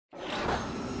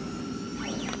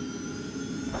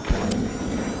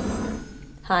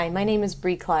Hi, my name is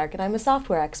Brie Clark and I'm a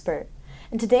software expert.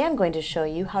 And today I'm going to show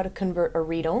you how to convert a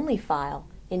read-only file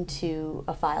into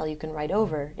a file you can write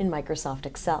over in Microsoft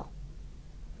Excel.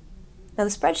 Now the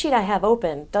spreadsheet I have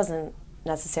open doesn't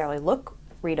necessarily look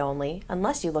read-only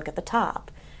unless you look at the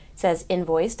top. It says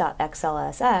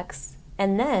invoice.xlsx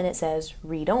and then it says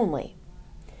read-only.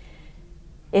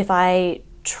 If I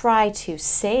try to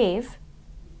save,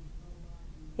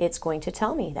 it's going to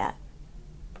tell me that.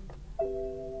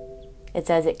 It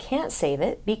says it can't save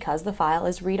it because the file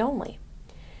is read-only.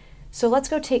 So let's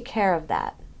go take care of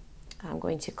that. I'm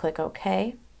going to click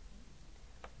OK.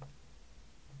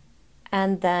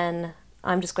 And then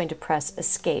I'm just going to press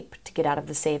Escape to get out of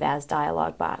the Save As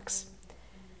dialog box.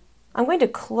 I'm going to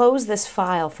close this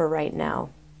file for right now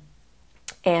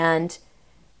and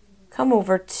come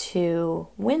over to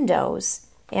Windows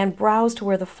and browse to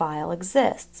where the file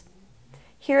exists.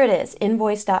 Here it is,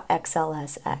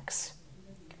 invoice.xlsx.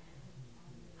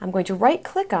 I'm going to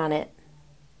right-click on it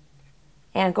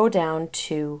and go down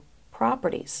to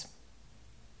Properties.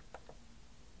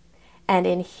 And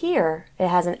in here, it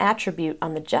has an attribute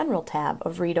on the General tab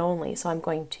of Read Only, so I'm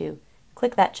going to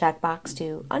click that checkbox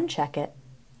to uncheck it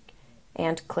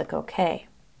and click OK.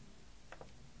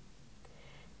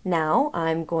 Now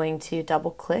I'm going to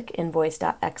double-click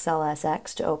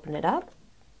invoice.xlsx to open it up.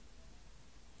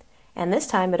 And this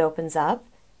time it opens up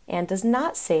and does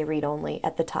not say Read Only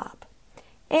at the top.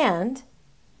 And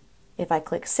if I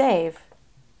click Save,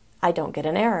 I don't get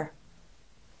an error.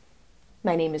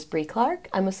 My name is Brie Clark,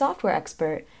 I'm a software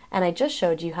expert, and I just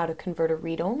showed you how to convert a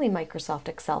read-only Microsoft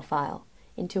Excel file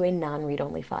into a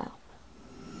non-read-only file.